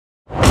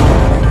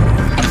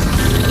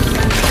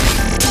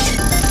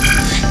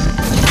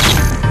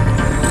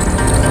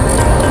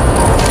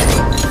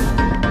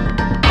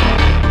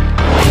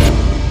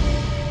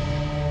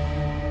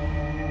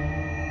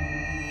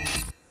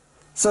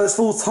So it's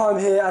full time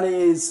here, and it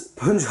is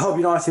Punjab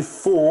United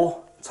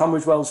 4,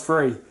 Tunbridge Wells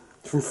 3.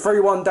 From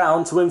 3-1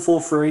 down to win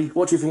 4-3.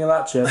 What do you think of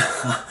that, Chip?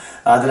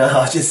 I don't know.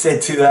 I just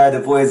said to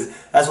the boys,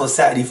 that's what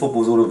Saturday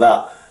football's all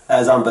about. That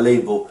was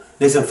unbelievable.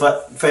 Listen,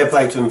 fair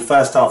play to them.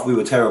 First half, we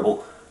were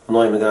terrible. I'm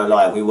not even going to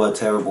lie, we were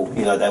terrible.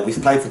 You know, we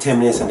played for 10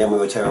 minutes and then we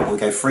were terrible. We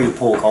gave 3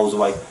 poor goals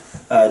away.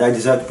 They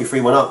deserve to be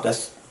 3-1 up.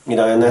 That's, you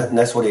know, and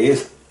that's what it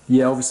is.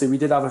 Yeah, obviously we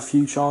did have a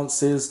few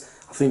chances.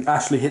 I think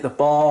Ashley hit the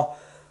bar.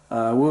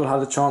 Will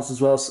had a chance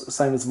as well,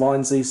 same as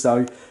Vinesy.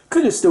 So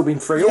could have still been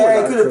 3-3. Yeah,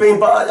 it could have been,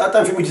 but I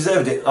don't think we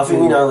deserved it. I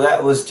think you know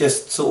that was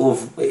just sort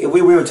of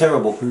we were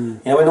terrible.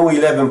 You know, when all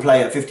 11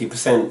 play at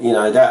 50%, you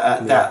know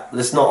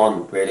that's not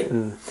on really.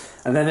 And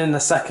then in the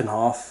second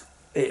half,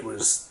 we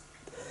was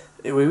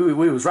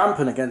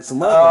rampant against them.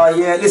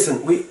 Yeah,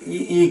 listen,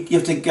 you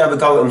have to have a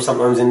go at them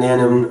sometimes in there,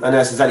 and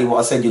that's exactly what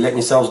I said. You're letting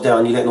yourselves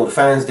down, you're letting all the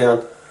fans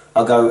down.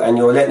 I go, and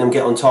you're letting them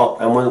get on top,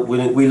 and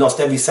when we lost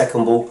every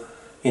second ball.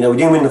 You know, we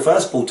didn't win the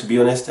first ball, to be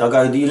honest. I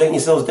go, you're letting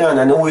yourselves down,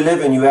 and all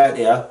 11 you out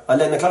there are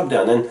letting the club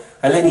down and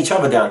letting each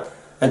other down.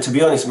 And to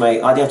be honest,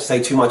 mate, I didn't have to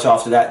say too much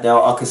after that.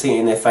 I could see it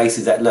in their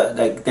faces that look,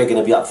 they're going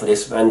to be up for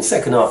this. And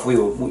second half, we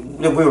were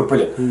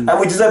brilliant, and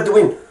we deserved to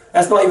win.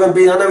 That's not even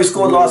being. I know we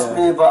scored last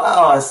minute,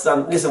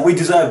 but listen, we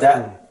deserved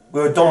that.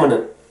 We were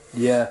dominant.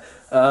 Yeah.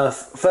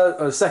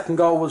 Second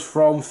goal was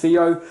from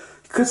Theo.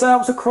 Could say that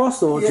was a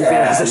cross, or do you think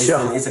it was a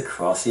shot? It's a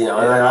cross, you know.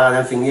 I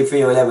don't think if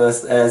you will ever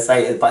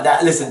say it, but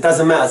that, listen, it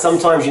doesn't matter.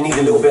 Sometimes you need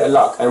a little bit of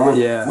luck, and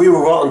we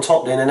were right on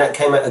top then, and that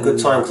came at a good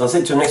time because I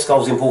said to them, next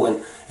goal is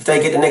important. If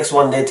they get the next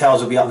one, their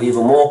tails will be up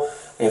even more.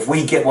 And if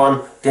we get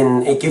one,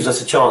 then it gives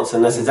us a chance,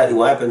 and that's exactly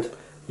what happened.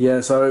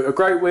 Yeah, so a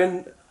great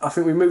win. I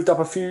think we moved up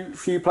a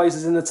few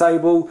places in the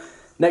table.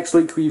 Next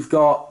week we've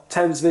got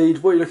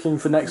Thamesmead. What are you looking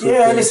for next week?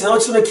 Yeah, listen, I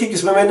just want to keep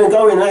this momentum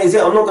going. That is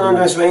it. I'm not going to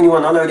underestimate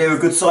anyone. I know they're a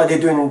good side. They're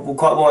doing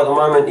quite well at the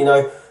moment. You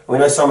know, we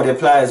know some of their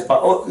players,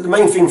 but the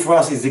main thing for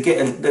us is to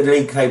get the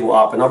league table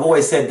up. And I've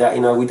always said that.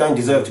 You know, we don't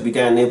deserve to be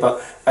down there,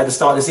 but at the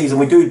start of the season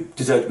we do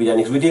deserve to be down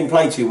there because we didn't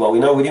play too well.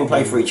 You know, we didn't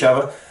play for each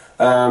other.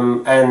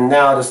 And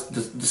now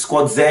the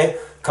squad's there.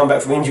 Come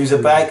back from injuries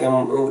are back,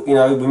 and you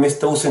know we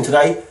missed Dawson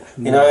today.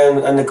 You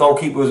know, and the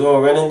goalkeeper as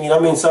well, Renan. You know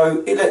what I mean?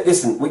 So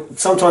listen,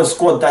 sometimes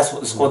squad. That's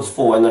what the squad's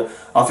for. And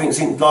I think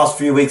since the last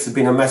few weeks has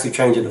been a massive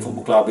change at the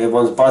football club.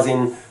 Everyone's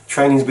buzzing.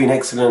 Training's been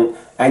excellent,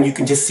 and you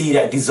can just see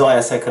that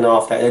desire second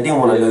half that they didn't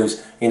want to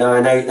lose. You know,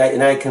 and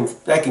they can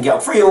get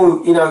up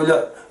 3-0. You know,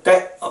 look,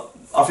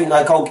 I think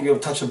that goalkeeper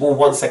touched the ball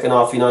 1 second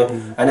half. You know,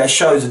 and that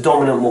shows the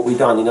dominant what we've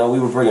done. You know, we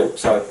were brilliant.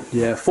 So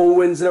yeah, 4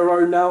 wins in a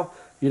row now.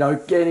 You know,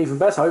 getting even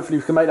better. Hopefully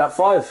we can make that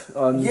 5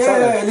 on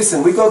Saturday.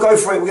 Listen, we've got to go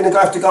for it. We're going to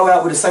have to go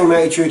out with the same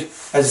attitude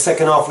as the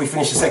second half. We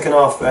finish the second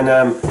half, and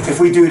if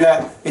we do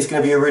that, it's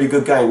going to be a really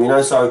good game, you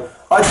know. So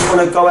I just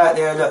want to go out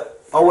there. Look,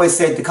 I always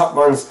said the cup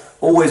run's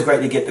always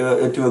great to get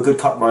do a good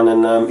cup run,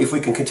 and if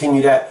we can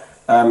continue that,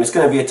 it's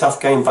going to be a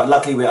tough game. But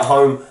luckily we're at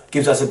home,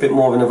 gives us a bit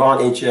more of an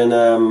advantage. And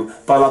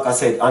but like I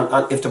said,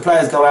 if the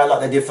players go out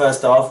like they did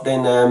first half,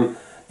 then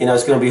you know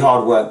it's going to be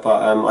hard work.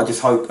 But I just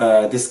hope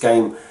this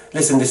game.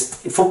 Listen, this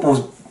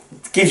football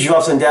gives you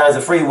ups and downs. A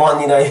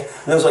 3-1, you know, it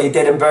looks like you're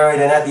dead and buried,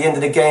 and at the end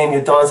of the game,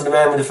 you're dancing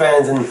around with the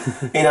fans, and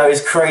you know,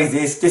 it's crazy.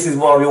 This is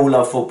why we all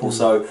love football.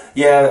 So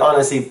yeah,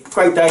 honestly,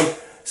 great day.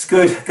 It's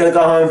good. Gonna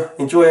go home,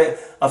 enjoy it.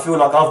 I feel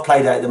like I've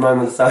played that at the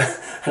moment, so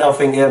and I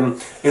think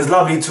it's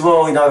lovely to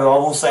all. You know, I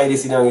will say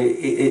this. You know,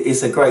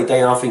 it's a great day,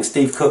 and I think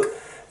Steve Cook,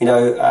 you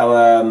know,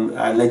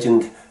 our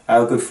legend,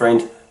 our good friend,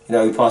 you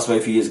know, who passed away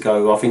a few years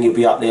ago. I think he'll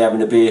be up there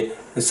having a beer,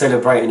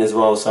 celebrating as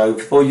well. So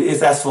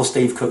that's for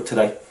Steve Cook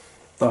today.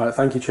 All right,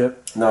 thank you,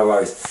 Chip. No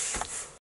worries.